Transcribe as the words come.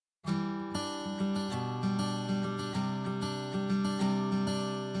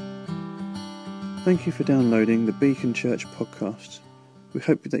Thank you for downloading the Beacon Church podcast. We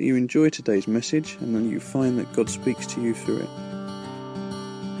hope that you enjoy today's message and that you find that God speaks to you through it.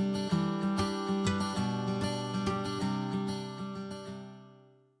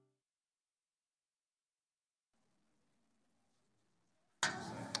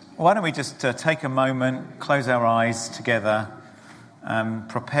 Why don't we just take a moment, close our eyes together,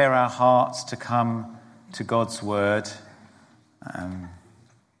 prepare our hearts to come to God's word.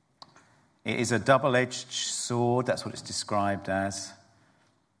 It is a double-edged sword, that's what it's described as.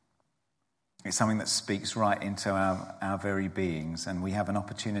 It's something that speaks right into our very beings, and we have an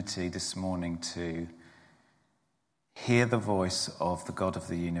opportunity this morning to hear the voice of the God of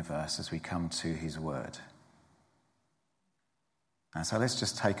the universe as we come to his word. And so let's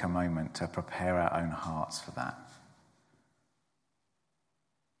just take a moment to prepare our own hearts for that.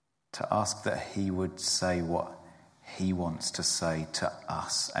 To ask that he would say what he wants to say to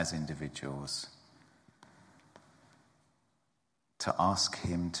us as individuals. To ask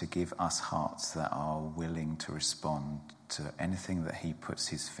him to give us hearts that are willing to respond to anything that he puts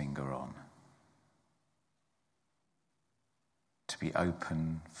his finger on. To be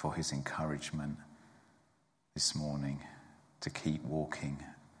open for his encouragement this morning. To keep walking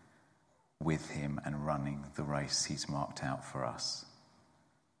with him and running the race he's marked out for us.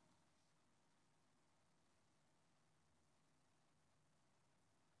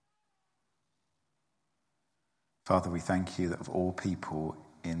 Father, we thank you that of all people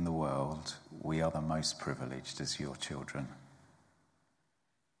in the world, we are the most privileged as your children.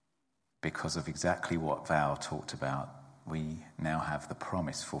 Because of exactly what Val talked about, we now have the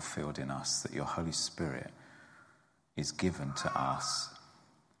promise fulfilled in us that your Holy Spirit is given to us,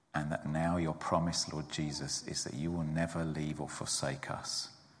 and that now your promise, Lord Jesus, is that you will never leave or forsake us.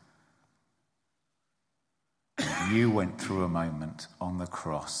 And you went through a moment on the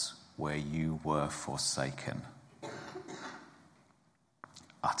cross where you were forsaken.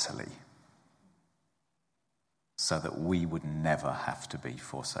 Utterly. So that we would never have to be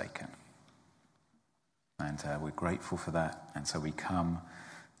forsaken. And we're grateful for that. And so we come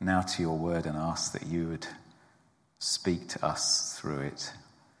now to your word and ask that you would speak to us through it.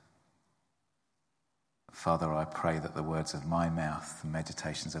 Father, I pray that the words of my mouth, the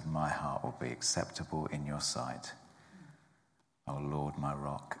meditations of my heart will be acceptable in your sight. O Lord, my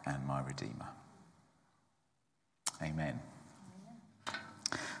rock and my redeemer. Amen.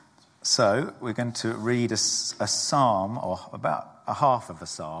 So we're going to read a psalm, or about a half of a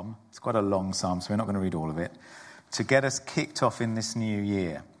psalm. It's quite a long psalm, so we're not going to read all of it, to get us kicked off in this new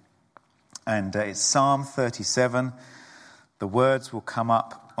year. And it's Psalm 37. The words will come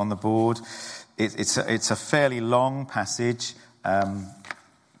up on the board. It's a fairly long passage,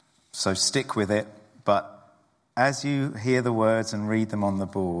 so stick with it. But as you hear the words and read them on the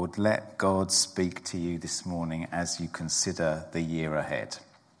board, let God speak to you this morning as you consider the year ahead.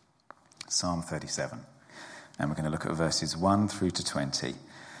 Psalm 37. And we're going to look at verses 1 through to 20.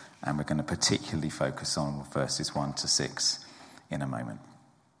 And we're going to particularly focus on verses 1 to 6 in a moment.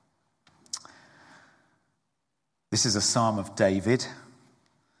 This is a psalm of David,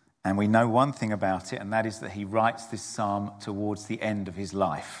 and we know one thing about it, and that is that he writes this psalm towards the end of his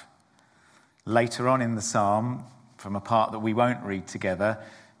life. Later on in the psalm, from a part that we won't read together,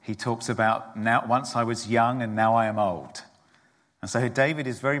 he talks about, now once I was young and now I am old. And so David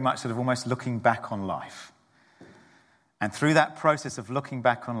is very much sort of almost looking back on life. And through that process of looking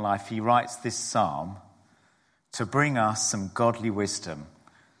back on life, he writes this psalm to bring us some godly wisdom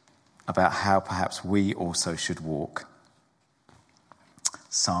about how perhaps we also should walk.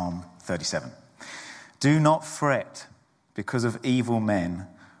 Psalm 37. Do not fret because of evil men,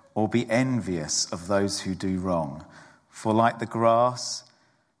 or be envious of those who do wrong. For like the grass,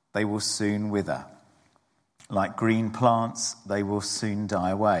 they will soon wither. Like green plants, they will soon die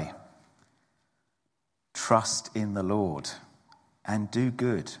away. Trust in the Lord and do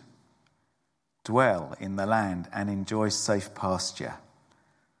good. Dwell in the land and enjoy safe pasture.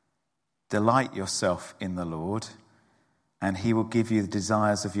 Delight yourself in the Lord, and he will give you the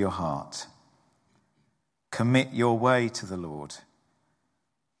desires of your heart. Commit your way to the Lord.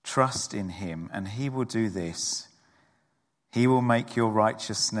 Trust in him, and he will do this. He will make your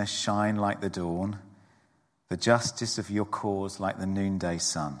righteousness shine like the dawn, the justice of your cause like the noonday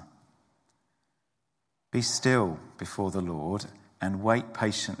sun. Be still before the Lord and wait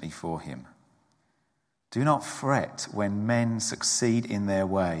patiently for him. Do not fret when men succeed in their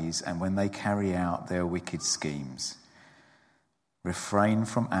ways and when they carry out their wicked schemes. Refrain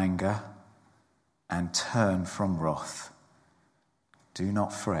from anger and turn from wrath. Do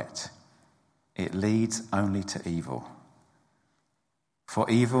not fret. It leads only to evil. For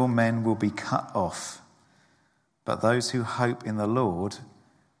evil men will be cut off, but those who hope in the Lord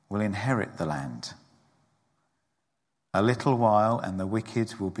will inherit the land. A little while and the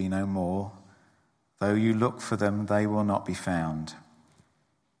wicked will be no more. Though you look for them, they will not be found.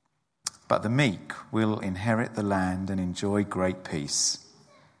 But the meek will inherit the land and enjoy great peace.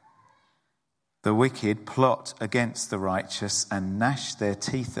 The wicked plot against the righteous and gnash their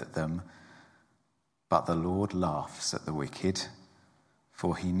teeth at them, but the Lord laughs at the wicked,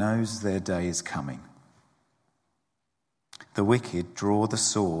 for he knows their day is coming. The wicked draw the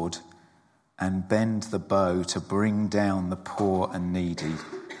sword and bend the bow to bring down the poor and needy,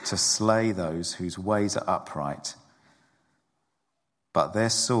 to slay those whose ways are upright. But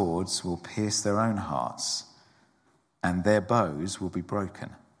their swords will pierce their own hearts, and their bows will be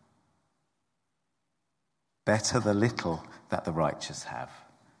broken. Better the little that the righteous have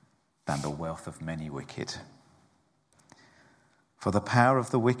than the wealth of many wicked. For the power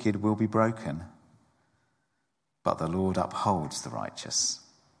of the wicked will be broken, but the Lord upholds the righteous.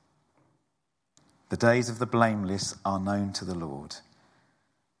 The days of the blameless are known to the Lord,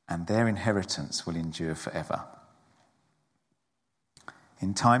 and their inheritance will endure forever.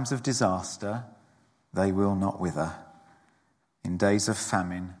 In times of disaster, they will not wither. In days of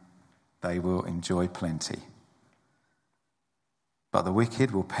famine, they will enjoy plenty. But the wicked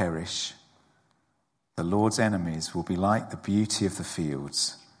will perish. The Lord's enemies will be like the beauty of the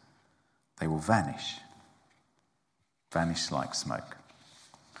fields. They will vanish like smoke.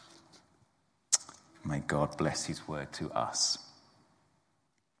 May God bless his word to us.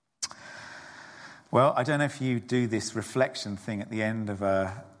 Well, I don't know if you do this reflection thing at the end of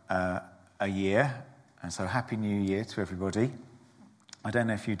a year, and so Happy New Year to everybody. I don't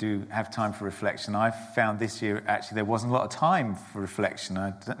know if you do have time for reflection. I've found this year, actually, there wasn't a lot of time for reflection.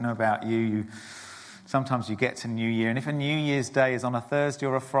 I don't know about you. Sometimes you get to New Year, and if a New Year's Day is on a Thursday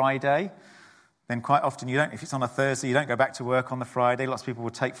or a Friday, then quite often if it's on a Thursday, you don't go back to work on the Friday. Lots of people will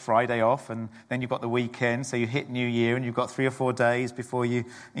take Friday off, and then you've got the weekend, so you hit New Year, and you've got 3 or 4 days before you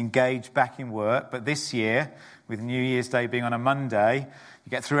engage back in work. But this year, with New Year's Day being on a Monday, you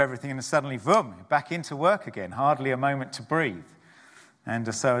get through everything, and then suddenly, boom, you're back into work again. Hardly a moment to breathe.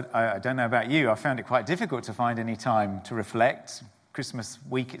 And so I don't know about you, I found it quite difficult to find any time to reflect. Christmas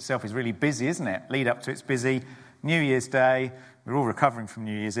week itself is really busy, isn't it? Lead up to it's busy. New Year's Day, we're all recovering from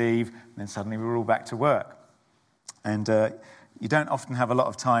New Year's Eve, and then suddenly we're all back to work. And you don't often have a lot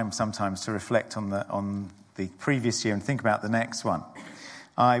of time sometimes to reflect on the previous year and think about the next one.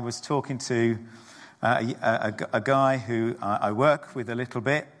 I was talking to a guy who I work with a little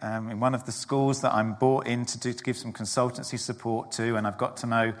bit in one of the schools that I'm brought in to give some consultancy support to, and I've got to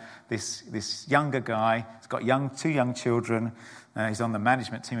know this younger guy. He's got two young children. He's on the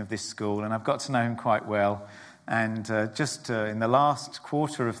management team of this school, and I've got to know him quite well. And just in the last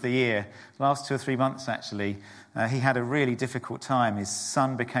quarter of the year, last 2 or 3 months actually, he had a really difficult time. His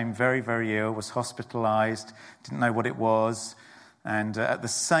son became very, very ill, was hospitalised, didn't know what it was. And at the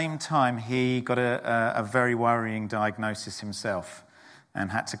same time, he got a very worrying diagnosis himself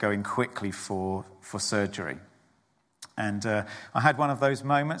and had to go in quickly for surgery. And I had one of those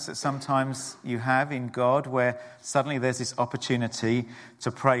moments that sometimes you have in God where suddenly there's this opportunity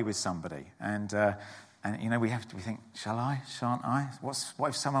to pray with somebody. And you know, we think, shall I? Shan't I? What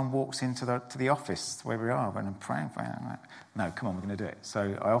if someone walks into the office where we are and I'm praying for him? No, come on, we're going to do it.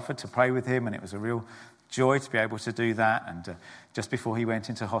 So I offered to pray with him, and it was a real joy to be able to do that. And just before he went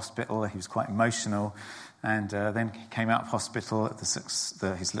into hospital, he was quite emotional. And then he came out of hospital.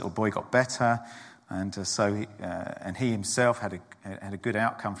 His little boy got better. And and he himself had a good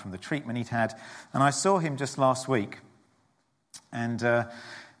outcome from the treatment he'd had. And I saw him just last week. And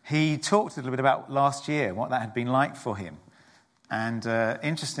he talked a little bit about last year, what that had been like for him. And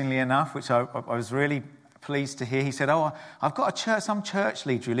interestingly enough, which I was really pleased to hear, he said, I've got some church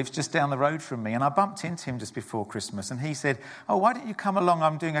leader who lives just down the road from me, and I bumped into him just before Christmas, and he said, why don't you come along?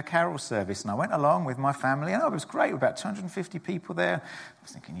 I'm doing a carol service. And I went along with my family, and it was great, about 250 people there. I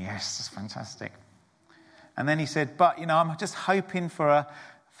was thinking, yes, that's fantastic. And then he said, but, I'm just hoping for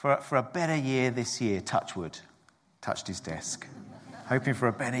a better year this year, touch wood. Touched his desk. Hoping for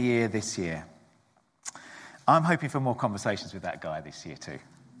a better year this year. I'm hoping for more conversations with that guy this year too.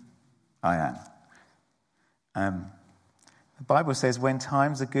 I am. The Bible says, when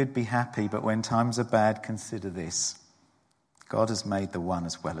times are good, be happy, but when times are bad, consider this. God has made the one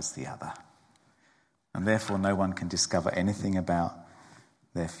as well as the other. And therefore no one can discover anything about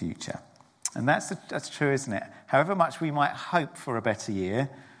their future. And that's true, isn't it? However much we might hope for a better year,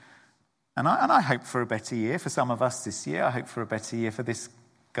 and I hope for a better year for some of us this year. I hope for a better year for this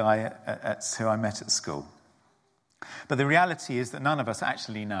guy who I met at school. But the reality is that none of us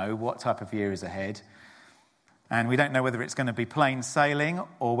actually know what type of year is ahead. And we don't know whether it's going to be plain sailing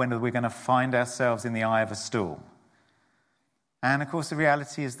or whether we're going to find ourselves in the eye of a storm. And of course, the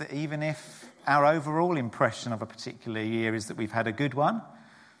reality is that even if our overall impression of a particular year is that we've had a good one,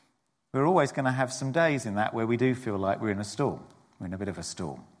 we're always going to have some days in that where we do feel like we're in a storm. We're in a bit of a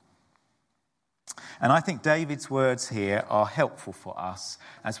storm. And I think David's words here are helpful for us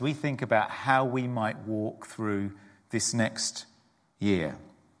as we think about how we might walk through this next year.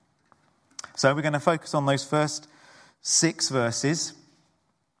 So we're going to focus on those first 6 verses.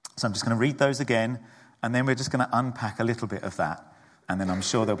 So I'm just going to read those again, and then we're just going to unpack a little bit of that. And then I'm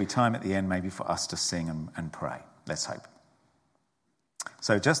sure there'll be time at the end maybe for us to sing and pray. Let's hope.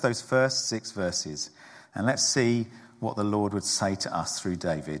 So just those first 6 verses, and let's see what the Lord would say to us through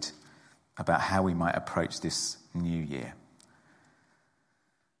David about how we might approach this new year.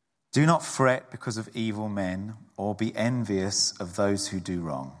 Do not fret because of evil men, or be envious of those who do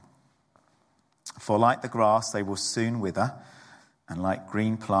wrong. For like the grass, they will soon wither, and like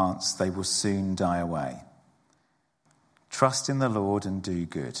green plants, they will soon die away. Trust in the Lord and do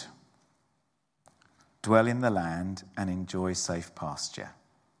good. Dwell in the land and enjoy safe pasture.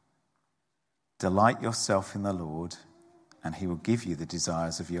 Delight yourself in the Lord, and he will give you the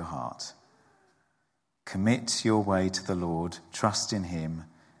desires of your heart. Commit your way to the Lord, trust in him,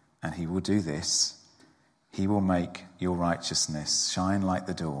 and he will do this. He will make your righteousness shine like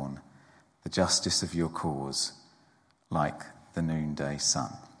the dawn, the justice of your cause like the noonday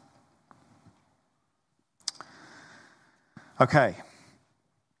sun. Okay.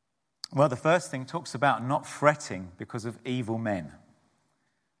 Well, the first thing talks about not fretting because of evil men.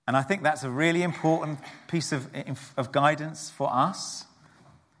 And I think that's a really important piece of guidance for us,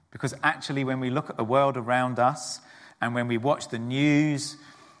 because actually when we look at the world around us and when we watch the news,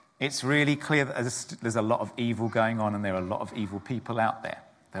 it's really clear that there's a lot of evil going on, and there are a lot of evil people out there.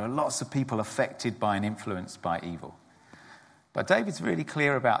 There are lots of people affected by and influenced by evil. But David's really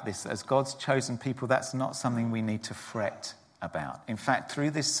clear about this. As God's chosen people, that's not something we need to fret about. In fact,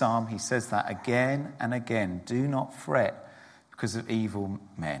 through this psalm, he says that again and again. Do not fret because of evil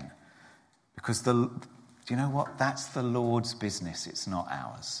men. Because do you know what? That's the Lord's business. It's not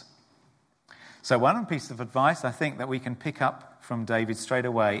ours. So one piece of advice I think that we can pick up from David straight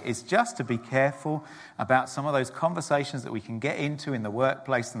away is just to be careful about some of those conversations that we can get into in the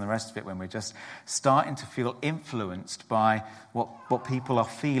workplace and the rest of it when we're just starting to feel influenced by what people are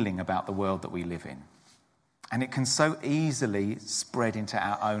feeling about the world that we live in. And it can so easily spread into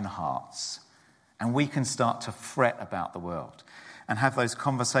our own hearts. And we can start to fret about the world and have those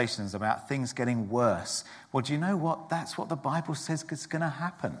conversations about things getting worse. Well, do you know what? That's what the Bible says is going to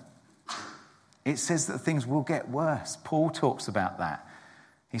happen. It says that things will get worse. Paul talks about that.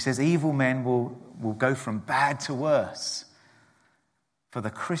 He says evil men will go from bad to worse. For the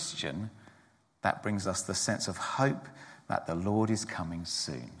Christian, that brings us the sense of hope that the Lord is coming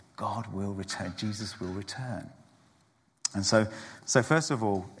soon. God will return. Jesus will return. And so first of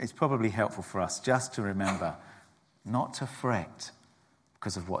all, it's probably helpful for us just to remember not to fret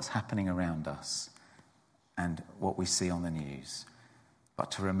because of what's happening around us and what we see on the news, but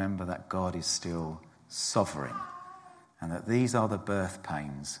to remember that God is still sovereign and that these are the birth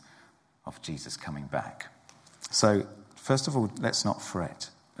pains of Jesus coming back. So, first of all, let's not fret.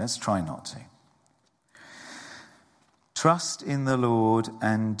 Let's try not to. Trust in the Lord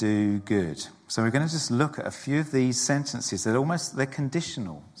and do good. So we're going to just look at a few of these sentences. They're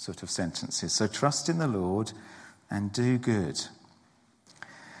conditional sort of sentences. So trust in the Lord and do good.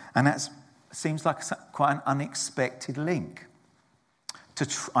 And that seems like quite an unexpected link.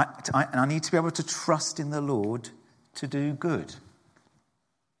 I need to be able to trust in the Lord to do good.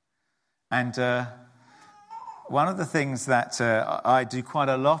 And one of the things that I do quite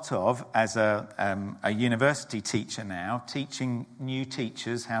a lot of as a university teacher now, teaching new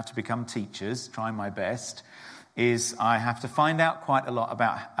teachers how to become teachers, trying my best, is I have to find out quite a lot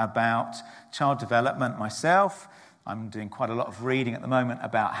about child development myself. I'm doing quite a lot of reading at the moment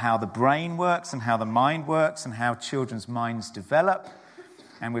about how the brain works and how the mind works and how children's minds develop.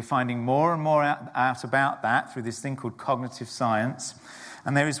 And we're finding more and more out about that through this thing called cognitive science.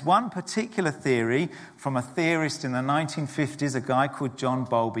 And there is one particular theory from a theorist in the 1950s, a guy called John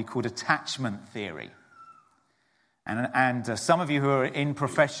Bowlby, called attachment theory. And some of you who are in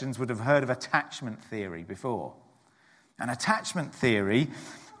professions would have heard of attachment theory before. And attachment theory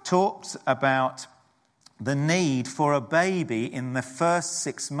talks about the need for a baby in the first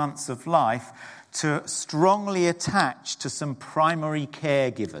 6 months of life to strongly attach to some primary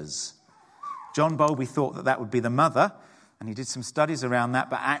caregivers. John Bowlby thought that would be the mother, And he did some studies around that,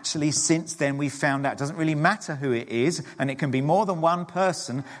 but actually since then we found out it doesn't really matter who it is, and it can be more than one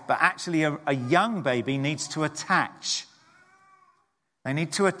person, but actually a young baby needs to attach. They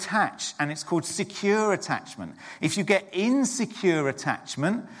need to attach, and it's called secure attachment. If you get insecure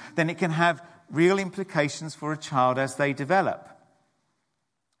attachment, then it can have real implications for a child as they develop.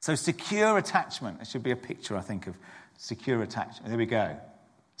 So secure attachment, there should be a picture, I think, of secure attachment. There we go.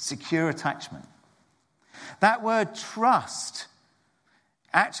 Secure attachment. That word trust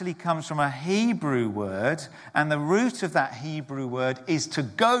actually comes from a Hebrew word, and the root of that Hebrew word is to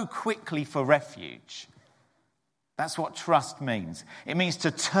go quickly for refuge. That's what trust means. It means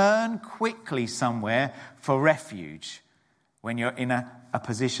to turn quickly somewhere for refuge when you're in a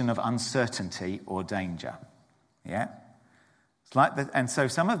position of uncertainty or danger. Yeah? It's like that. And so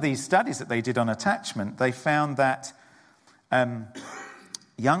some of these studies that they did on attachment, they found that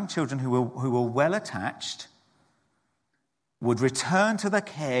young children who were well attached would return to the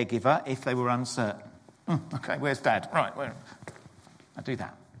caregiver if they were uncertain. Okay, where's Dad? Right, I do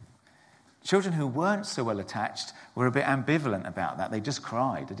that. Children who weren't so well attached were a bit ambivalent about that. They just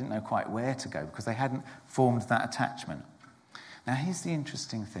cried. They didn't know quite where to go because they hadn't formed that attachment. Now, here's the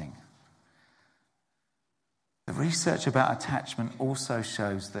interesting thing. The research about attachment also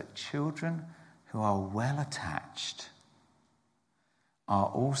shows that children who are well attached are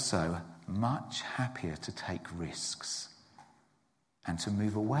also much happier to take risks and to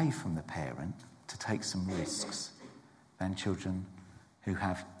move away from the parent to take some risks than children who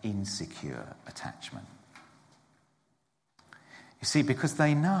have insecure attachment. You see, because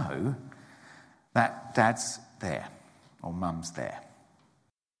they know that dad's there or mum's there.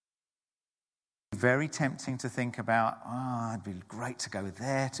 Very tempting to think about, it'd be great to go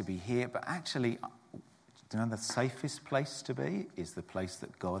there, to be here, but actually, you know, the safest place to be is the place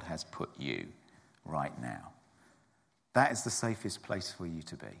that God has put you right now. That is the safest place for you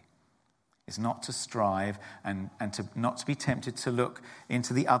to be. It's not to strive and to not to be tempted to look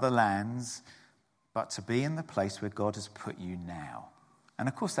into the other lands, but to be in the place where God has put you now. And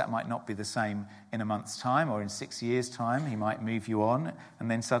of course, that might not be the same in a month's time or in 6 years' time. He might move you on, and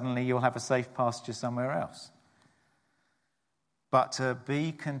then suddenly you'll have a safe pasture somewhere else. But to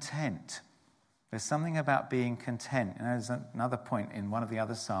be content. There's something about being content. And there's another point in one of the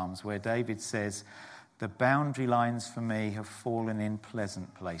other Psalms where David says, "The boundary lines for me have fallen in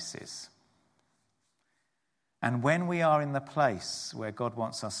pleasant places." And when we are in the place where God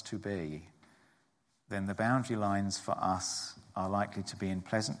wants us to be, then the boundary lines for us are likely to be in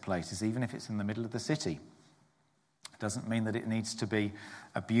pleasant places, even if it's in the middle of the city. It doesn't mean that it needs to be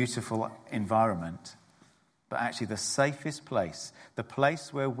a beautiful environment, but actually the safest place, the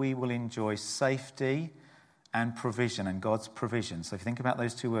place where we will enjoy safety and provision and God's provision. So if you think about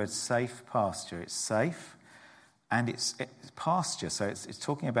those two words, safe pasture, it's safe and it's pasture. So it's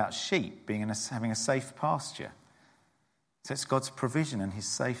talking about sheep having a safe pasture. So it's God's provision and his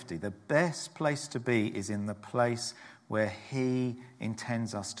safety. The best place to be is in the place where he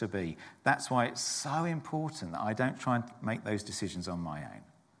intends us to be. That's why it's so important that I don't try and make those decisions on my own.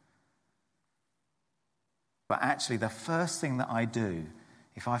 But actually, the first thing that I do,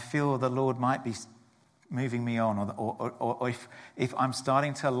 if I feel the Lord might be moving me on, or if I'm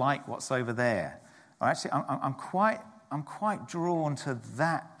starting to like what's over there, or actually I'm quite drawn to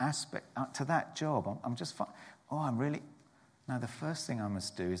that aspect, to that job. No, the first thing I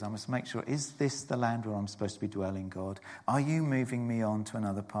must do is I must make sure, is this the land where I'm supposed to be dwelling, God? Are you moving me on to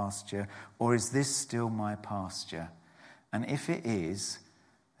another pasture, or is this still my pasture? And if it is,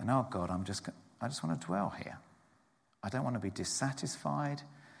 then, oh God, I just want to dwell here. I don't want to be dissatisfied.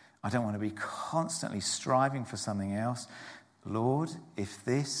 I don't want to be constantly striving for something else. Lord, if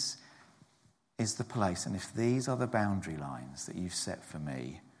this is the place, and if these are the boundary lines that you've set for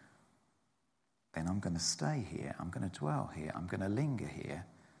me, then I'm going to stay here, I'm going to dwell here, I'm going to linger here,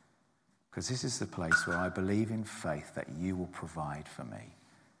 because this is the place where I believe in faith that you will provide for me,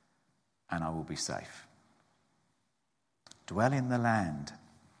 and I will be safe. Dwell in the land.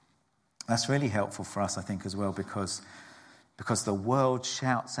 That's really helpful for us, I think, as well, because the world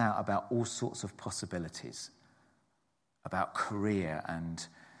shouts out about all sorts of possibilities, about career and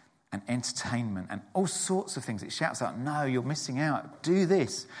entertainment and all sorts of things. It shouts out, no, you're missing out. Do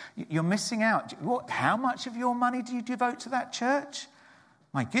this. You're missing out. How much of your money do you devote to that church?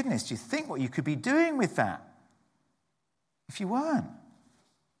 My goodness, do you think what you could be doing with that if you weren't?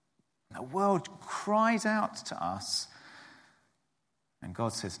 The world cries out to us, and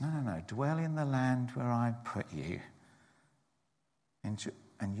God says, no, dwell in the land where I put you. And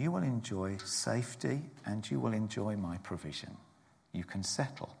you will enjoy safety, and you will enjoy my provision. You can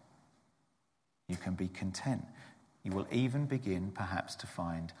settle. You can be content. You will even begin perhaps to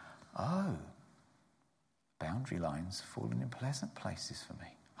find, boundary lines fallen in pleasant places for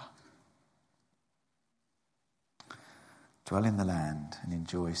me. Dwell in the land and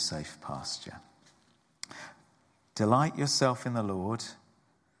enjoy safe pasture. Delight yourself in the Lord,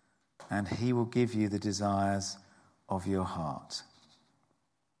 and he will give you the desires of your heart.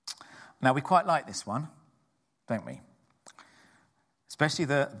 Now, we quite like this one, don't we? Especially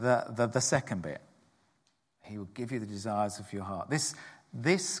the second bit. He will give you the desires of your heart.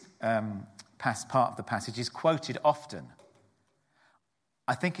 This part of the passage is quoted often.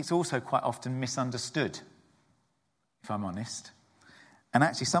 I think it's also quite often misunderstood, if I'm honest. And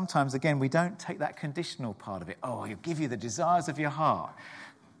actually, sometimes, again, we don't take that conditional part of it. Oh, he'll give you the desires of your heart.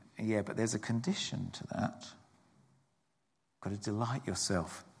 Yeah, but there's a condition to that. You've got to delight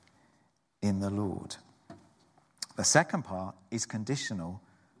yourself in the Lord. The second part is conditional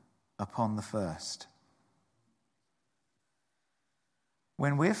upon the first.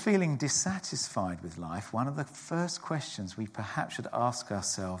 When we're feeling dissatisfied with life, one of the first questions we perhaps should ask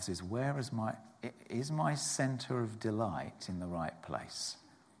ourselves is, is my centre of delight in the right place,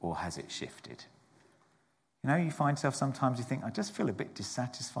 or has it shifted? You know, you find yourself sometimes you think, I just feel a bit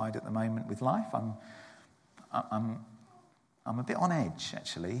dissatisfied at the moment with life. I'm a bit on edge,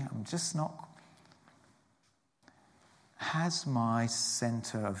 actually. I'm just not. Has my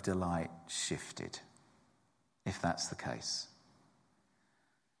centre of delight shifted? If that's the case.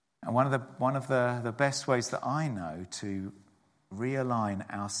 And one of the best ways that I know to realign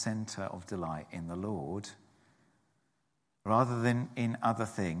our centre of delight in the Lord, rather than in other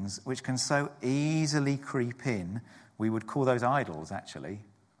things, which can so easily creep in, we would call those idols, actually,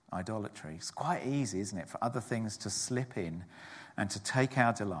 idolatry. It's quite easy, isn't it, for other things to slip in and to take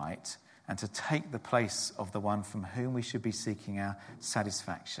our delight and to take the place of the one from whom we should be seeking our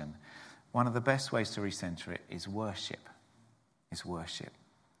satisfaction. One of the best ways to recenter it is worship.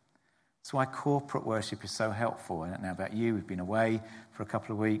 That's why corporate worship is so helpful. I don't know about you, we've been away for a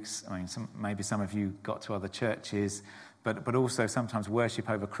couple of weeks. I mean, maybe some of you got to other churches, but also sometimes worship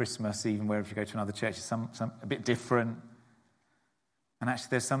over Christmas, even where if you go to another church, is a bit different. And actually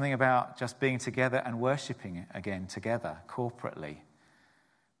there's something about just being together and worshipping again together, corporately,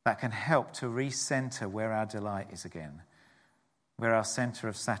 that can help to recenter where our delight is again, where our centre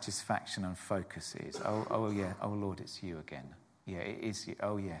of satisfaction and focus is. Oh Lord, it's you again. Yeah, it is.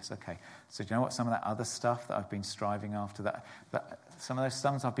 Oh, yes, okay. So do you know what? Some of that other stuff that I've been striving after, that some of those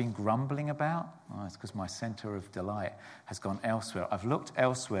things I've been grumbling about, it's because my centre of delight has gone elsewhere. I've looked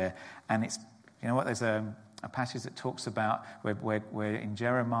elsewhere, and it's, you know what, there's a passage that talks about where in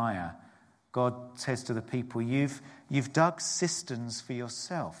Jeremiah, God says to the people, you've dug cisterns for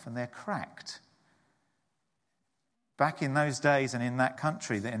yourself, and they're cracked. Back in those days and in that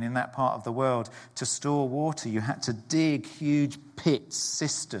country and in that part of the world, to store water, you had to dig huge pits,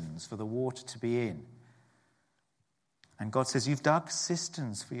 cisterns for the water to be in. And God says, you've dug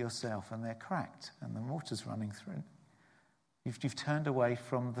cisterns for yourself and they're cracked and the water's running through. You've turned away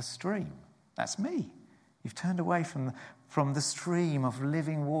from the stream. That's me. You've turned away from the stream of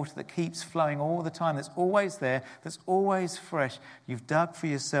living water that keeps flowing all the time, that's always there, that's always fresh. You've dug for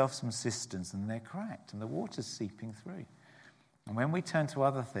yourself some cisterns and they're cracked and the water's seeping through. And when we turn to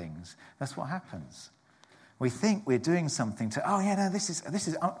other things, that's what happens. We think we're doing something this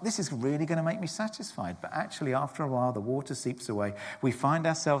is really going to make me satisfied. But actually, after a while, the water seeps away. We find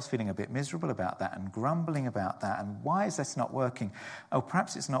ourselves feeling a bit miserable about that and grumbling about that. And why is this not working? Oh,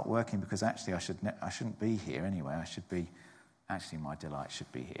 perhaps it's not working because actually I shouldn't be here anyway. My delight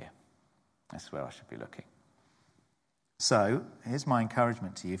should be here. That's where I should be looking. So, here's my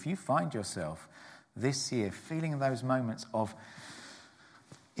encouragement to you. If you find yourself this year feeling those moments of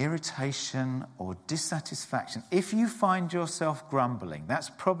irritation or dissatisfaction, if you find yourself grumbling, that's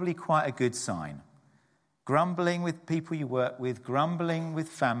probably quite a good sign. Grumbling with people you work with, grumbling with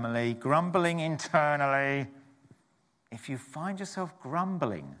family, grumbling internally. If you find yourself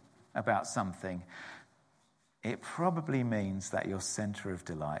grumbling about something, it probably means that your centre of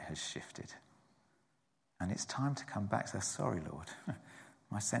delight has shifted. And it's time to come back and say, sorry, Lord,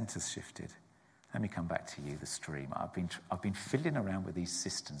 my centre's shifted. Let me come back to you, the stream. I've been fiddling around with these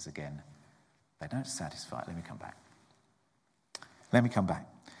cisterns again. They don't satisfy. Let me come back. Let me come back.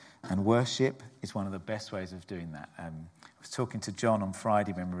 And worship is one of the best ways of doing that. I was talking to John on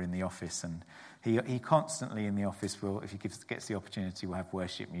Friday when we were in the office, and he constantly in the office will, if he gets the opportunity, will have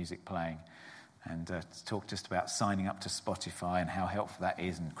worship music playing. And talk just about signing up to Spotify and how helpful that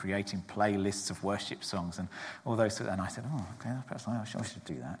is, and creating playlists of worship songs and all those. And I said, okay, perhaps I should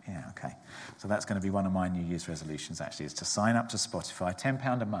do that. Yeah, okay. So that's going to be one of my New Year's resolutions, actually, is to sign up to Spotify.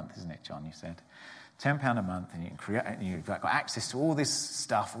 £10 a month, isn't it, John? You said £10 a month, and you can create, and you've got access to all this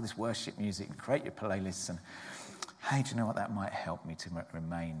stuff, all this worship music, and create your playlists. And hey, do you know what? That might help me to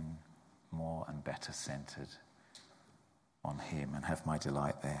remain more and better centred on him and have my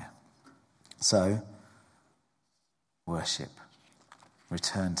delight there. So, worship.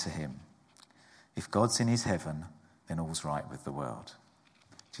 Return to him. If God's in his heaven, then all's right with the world.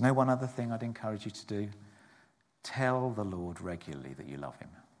 Do you know one other thing I'd encourage you to do? Tell the Lord regularly that you love him.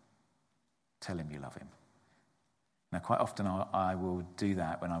 Tell him you love him. Now, quite often I will do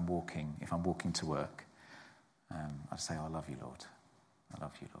that when I'm walking, if I'm walking to work. I say, I love you, Lord. I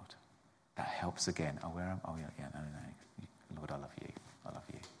love you, Lord. That helps again. Oh, where am I? Oh, yeah, no. Lord, I love you. I love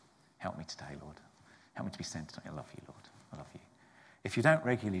you. Help me today, Lord. Help me to be centered on you. I love you, Lord. I love you. If you don't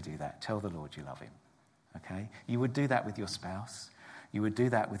regularly do that, tell the Lord you love him. Okay? You would do that with your spouse. You would do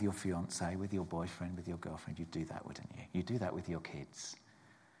that with your fiancé, with your boyfriend, with your girlfriend. You'd do that, wouldn't you? You'd do that with your kids.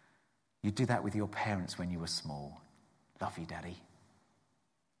 You'd do that with your parents when you were small. Love you, Daddy.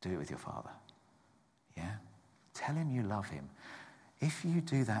 Do it with your father. Yeah? Tell him you love him. If you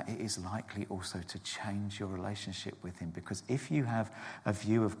do that, it is likely also to change your relationship with him, because if you have a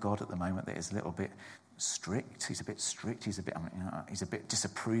view of God at the moment that is a little bit strict, he's a bit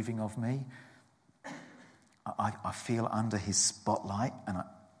disapproving of me, I feel under his spotlight, and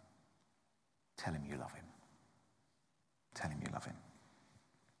tell him you love him. Tell him you love him.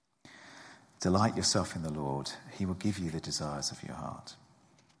 Delight yourself in the Lord. He will give you the desires of your heart.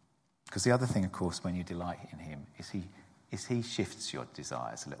 Because the other thing, of course, when you delight in him, is he shifts your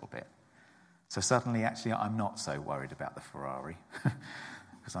desires a little bit. So suddenly, actually, I'm not so worried about the Ferrari.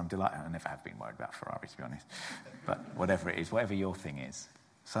 Because I'm delighted. I never have been worried about Ferrari, to be honest. But whatever it is, whatever your thing is,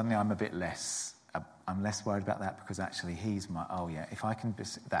 suddenly I'm less worried about that, because actually he's my, if I can,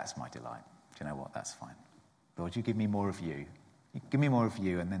 that's my delight. Do you know what? That's fine. Lord, you give me more of you. Give me more of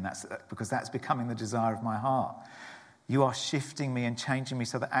you, and then because that's becoming the desire of my heart. You are shifting me and changing me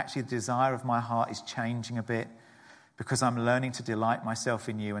so that actually the desire of my heart is changing a bit, because I'm learning to delight myself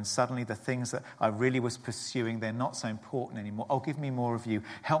in you, and suddenly the things that I really was pursuing, they're not so important anymore. Oh, give me more of you.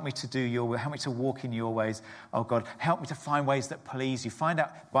 Help me to do your will. Help me to walk in your ways. Oh, God, help me to find ways that please you. The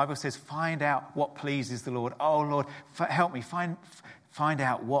Bible says, find out what pleases the Lord. Oh, Lord, help me find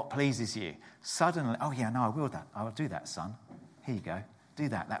out what pleases you. Suddenly, I will that. I will do that, son. Here you go. Do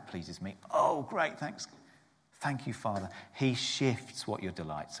that. That pleases me. Oh, great. Thanks. Thank you, Father. He shifts what your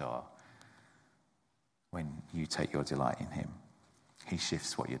delights are. When you take your delight in him, he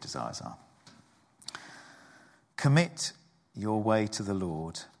shifts what your desires are. Commit your way to the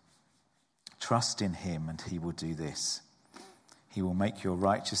Lord. Trust in him, and he will do this. He will make your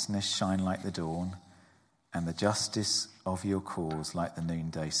righteousness shine like the dawn, and the justice of your cause like the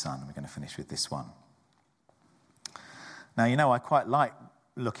noonday sun. We're going to finish with this one. Now, I quite like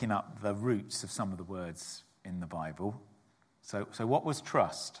looking up the roots of some of the words in the Bible. So what was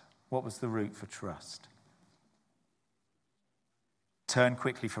trust? What was the root for trust? Turn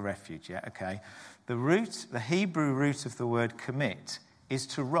quickly for refuge, yeah? Okay. The Hebrew root of the word commit is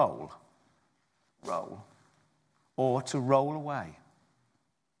to roll. Roll. Or to roll away.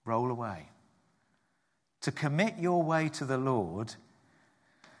 Roll away. To commit your way to the Lord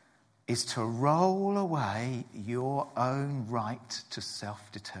is to roll away your own right to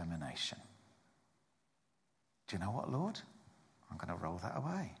self-determination. Do you know what, Lord? I'm going to roll that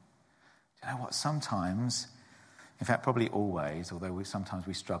away. Do you know what? Sometimes, in fact, probably always, although sometimes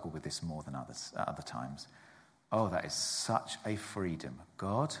we struggle with this more than other times, that is such a freedom.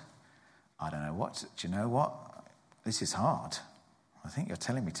 God, I don't know what, do you know what? This is hard. I think you're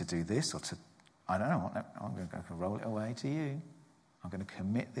telling me to do this or to, I don't know. I'm going to roll it away to you. I'm going to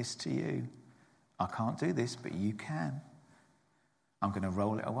commit this to you. I can't do this, but you can. I'm going to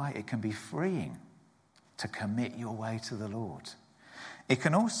roll it away. It can be freeing to commit your way to the Lord. It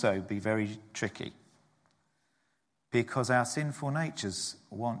can also be very tricky, because our sinful natures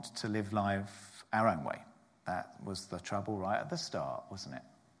want to live life our own way. That was the trouble right at the start, wasn't it?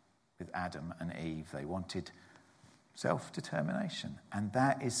 With Adam and Eve, they wanted self-determination. And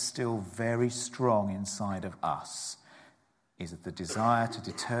that is still very strong inside of us, is the desire to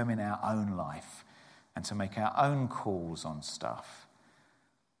determine our own life and to make our own calls on stuff.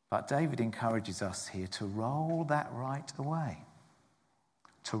 But David encourages us here to roll that right away,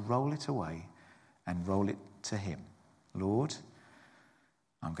 to roll it away and roll it to him. Lord,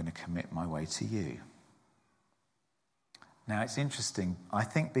 I'm going to commit my way to you. Now, it's interesting. I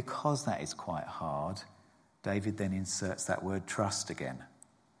think because that is quite hard, David then inserts that word trust again.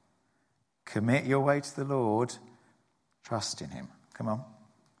 Commit your way to the Lord. Trust in him. Come on.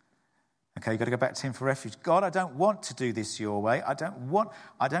 Okay, you've got to go back to him for refuge. God, I don't want to do this your way. I don't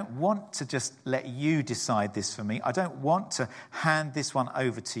want to just let you decide this for me. I don't want to hand this one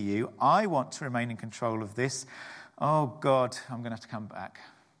over to you. I want to remain in control of this. Oh, God, I'm going to have to come back.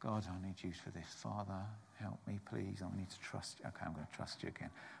 God, I need you for this. Father, help me, please. I need to trust you. Okay, I'm going to trust you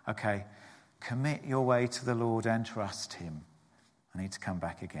again. Okay, commit your way to the Lord and trust him. I need to come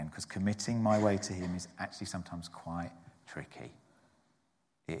back again because committing my way to him is actually sometimes quite tricky.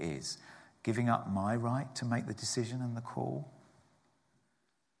 It is. Giving up my right to make the decision and the call.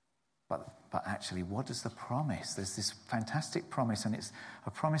 But actually, what does the promise? There's this fantastic promise, and it's a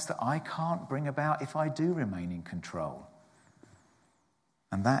promise that I can't bring about if I do remain in control.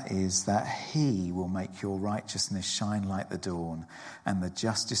 And that is that he will make your righteousness shine like the dawn and the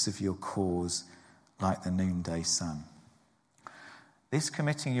justice of your cause like the noonday sun. This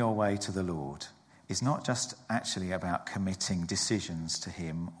committing your way to the Lord is not just actually about committing decisions to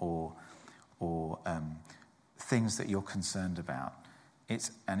him or things that you're concerned about.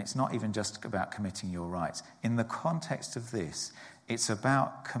 It's not even just about committing your rights. In the context of this, it's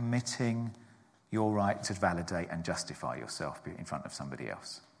about committing your right to validate and justify yourself in front of somebody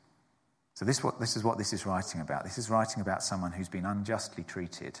else. So this is what this is writing about. This is writing about someone who's been unjustly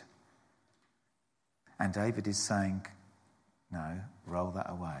treated. And David is saying, no, roll that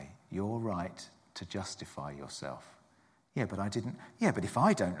away. Your right to justify yourself. Yeah, but I didn't. Yeah, but if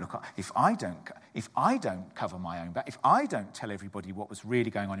I don't cover my own back, if I don't tell everybody what was really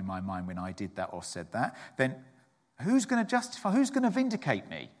going on in my mind when I did that or said that, then who's going to justify? Who's going to vindicate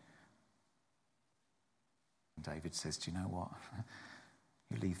me? And David says, do you know what?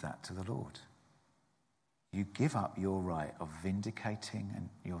 You leave that to the Lord. You give up your right of vindicating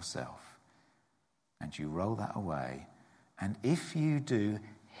yourself, and you roll that away. And if you do,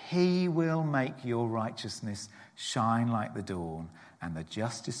 he will make your righteousness shine like the dawn and the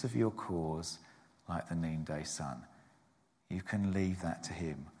justice of your cause like the noonday sun. You can leave that to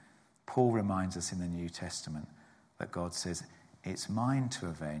him. Paul reminds us in the New Testament that God says, it's mine to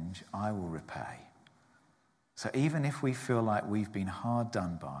avenge, I will repay. So even if we feel like we've been hard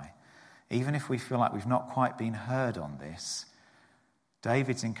done by, even if we feel like we've not quite been heard on this,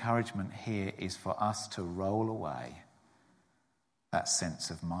 David's encouragement here is for us to roll away that sense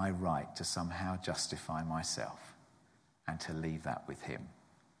of my right to somehow justify myself and to leave that with him.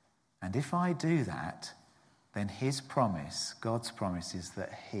 And if I do that, then his promise, God's promise, is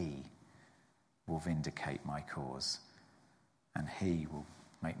that he will vindicate my cause and he will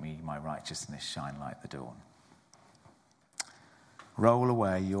make my righteousness shine like the dawn. Roll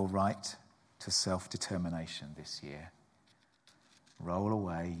away your right to self-determination this year. Roll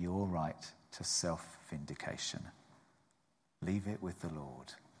away your right to self-vindication. Leave it with the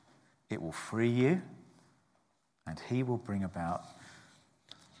Lord. It will free you, and he will bring about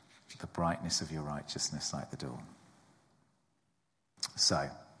the brightness of your righteousness like the dawn. So,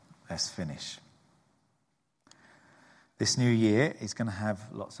 let's finish. This new year is going to have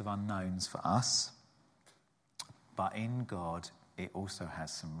lots of unknowns for us, but in God, it also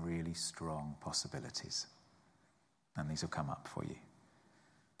has some really strong possibilities. And these will come up for you.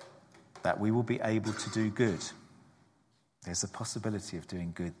 That we will be able to do good. There's a possibility of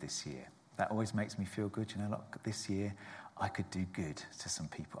doing good this year. That always makes me feel good. You know, look, this year I could do good to some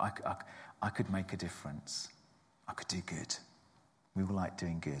people. I could make a difference. I could do good. We will like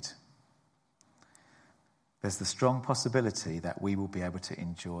doing good. There's the strong possibility that we will be able to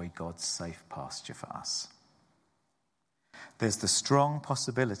enjoy God's safe pasture for us. There's the strong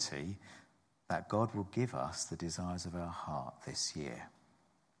possibility that God will give us the desires of our heart this year.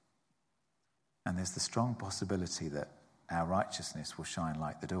 And there's the strong possibility that our righteousness will shine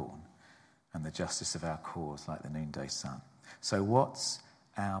like the dawn and the justice of our cause like the noonday sun. So what's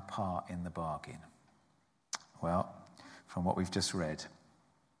our part in the bargain? Well, from what we've just read,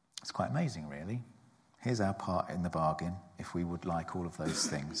 it's quite amazing, really. Here's our part in the bargain if we would like all of those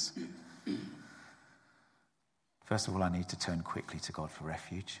things. First of all, I need to turn quickly to God for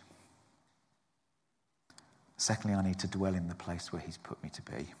refuge. Secondly, I need to dwell in the place where he's put me to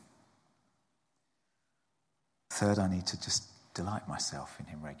be. Third, I need to just delight myself in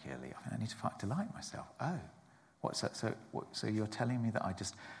him regularly. I need to delight myself. So you're telling me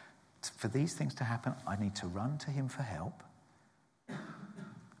that for these things to happen, I need to run to him for help.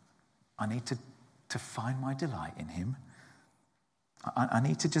 I need to find my delight in him. I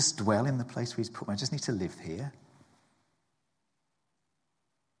need to just dwell in the place where he's put me. I just need to live here.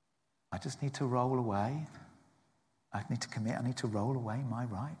 I just need to roll away. I need to commit. I need to roll away my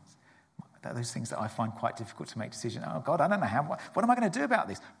rights. Those things that I find quite difficult to make decisions. Oh, God, I don't know how. What am I going to do about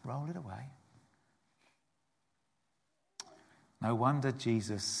this? Roll it away. No wonder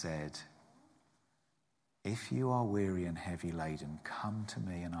Jesus said, If you are weary and heavy laden, come to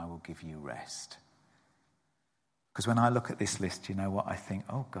me and I will give you rest. Because when I look at this list, you know what? I think,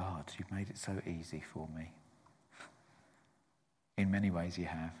 oh God, you've made it so easy for me. In many ways you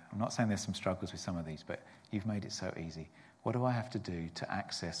have. I'm not saying there's some struggles with some of these, but you've made it so easy. What do I have to do to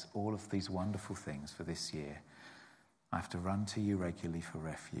access all of these wonderful things for this year? I have to run to you regularly for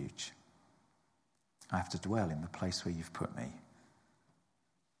refuge. I have to dwell in the place where you've put me.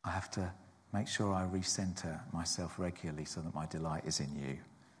 I have to make sure I recenter myself regularly so that my delight is in you.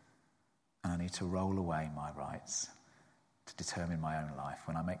 And I need to roll away my rights to determine my own life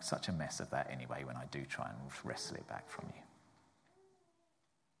when I make such a mess of that anyway, when I do try and wrestle it back from you.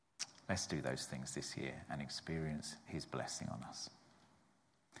 Let's do those things this year and experience his blessing on us.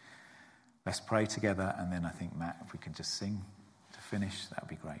 Let's pray together, and then I think, Matt, if we can just sing to finish, that would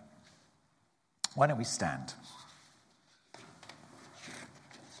be great. Why don't we stand?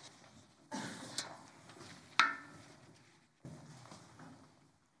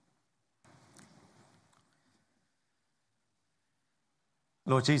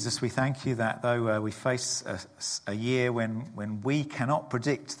 Lord Jesus, we thank you that though we face a year when we cannot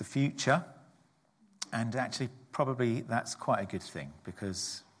predict the future, and actually probably that's quite a good thing,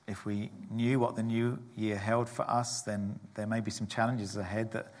 because if we knew what the new year held for us, then there may be some challenges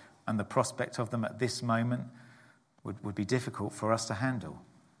ahead and the prospect of them at this moment would be difficult for us to handle.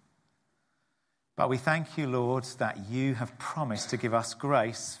 But we thank you, Lord, that you have promised to give us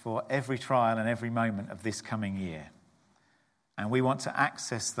grace for every trial and every moment of this coming year. And we want to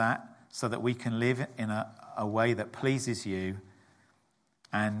access that so that we can live in a way that pleases you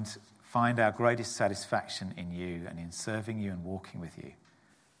and find our greatest satisfaction in you and in serving you and walking with you.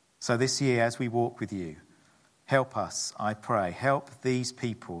 So this year, as we walk with you, help us, I pray. Help these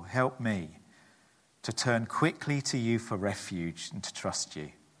people, help me to turn quickly to you for refuge and to trust you.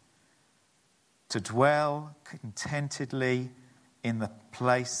 To dwell contentedly in the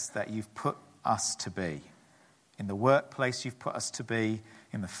place that you've put us to be. In the workplace you've put us to be,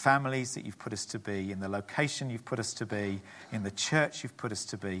 in the families that you've put us to be, in the location you've put us to be, in the church you've put us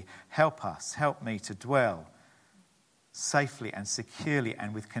to be. Help us, help me to dwell safely and securely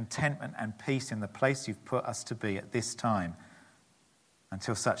and with contentment and peace in the place you've put us to be at this time,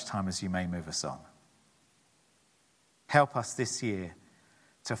 until such time as you may move us on. Help us this year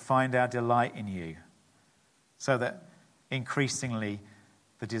to find our delight in you, so that increasingly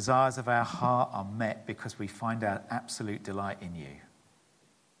the desires of our heart are met because we find our absolute delight in you.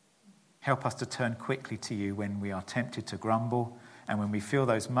 Help us to turn quickly to you when we are tempted to grumble, and when we feel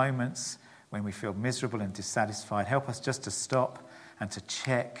those moments when we feel miserable and dissatisfied. Help us just to stop and to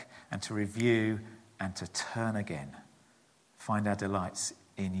check and to review and to turn again. Find our delights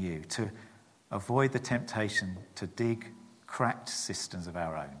in you, to avoid the temptation to dig cracked cisterns of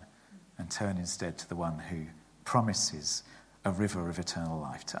our own and turn instead to the one who promises a river of eternal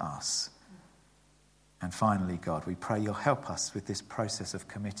life to us. And finally, God, we pray you'll help us with this process of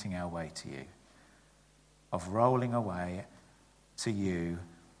committing our way to you, of rolling away to you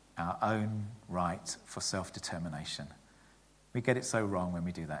our own right for self-determination. We get it so wrong when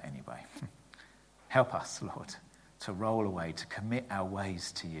we do that anyway. Help us, Lord, to roll away, to commit our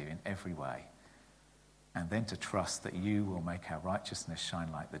ways to you in every way, and then to trust that you will make our righteousness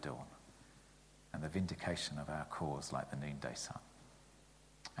shine like the dawn, and the vindication of our cause like the noonday sun.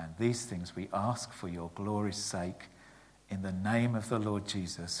 And these things we ask for your glory's sake, in the name of the Lord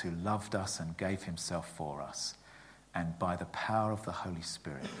Jesus, who loved us and gave himself for us, and by the power of the Holy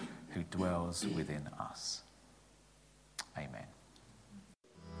Spirit who dwells within us. Amen.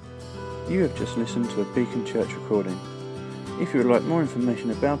 You have just listened to a Beacon Church recording. If you would like more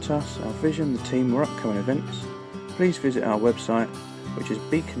information about us, our vision, the team or upcoming events, please visit our website, which is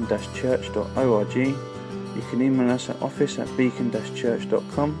beacon-church.org. You can email us at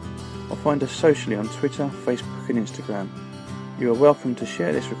office@beacon-church.com or find us socially on Twitter, Facebook and Instagram. You are welcome to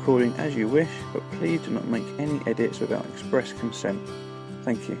share this recording as you wish, but please do not make any edits without express consent.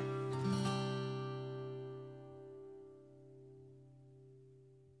 Thank you.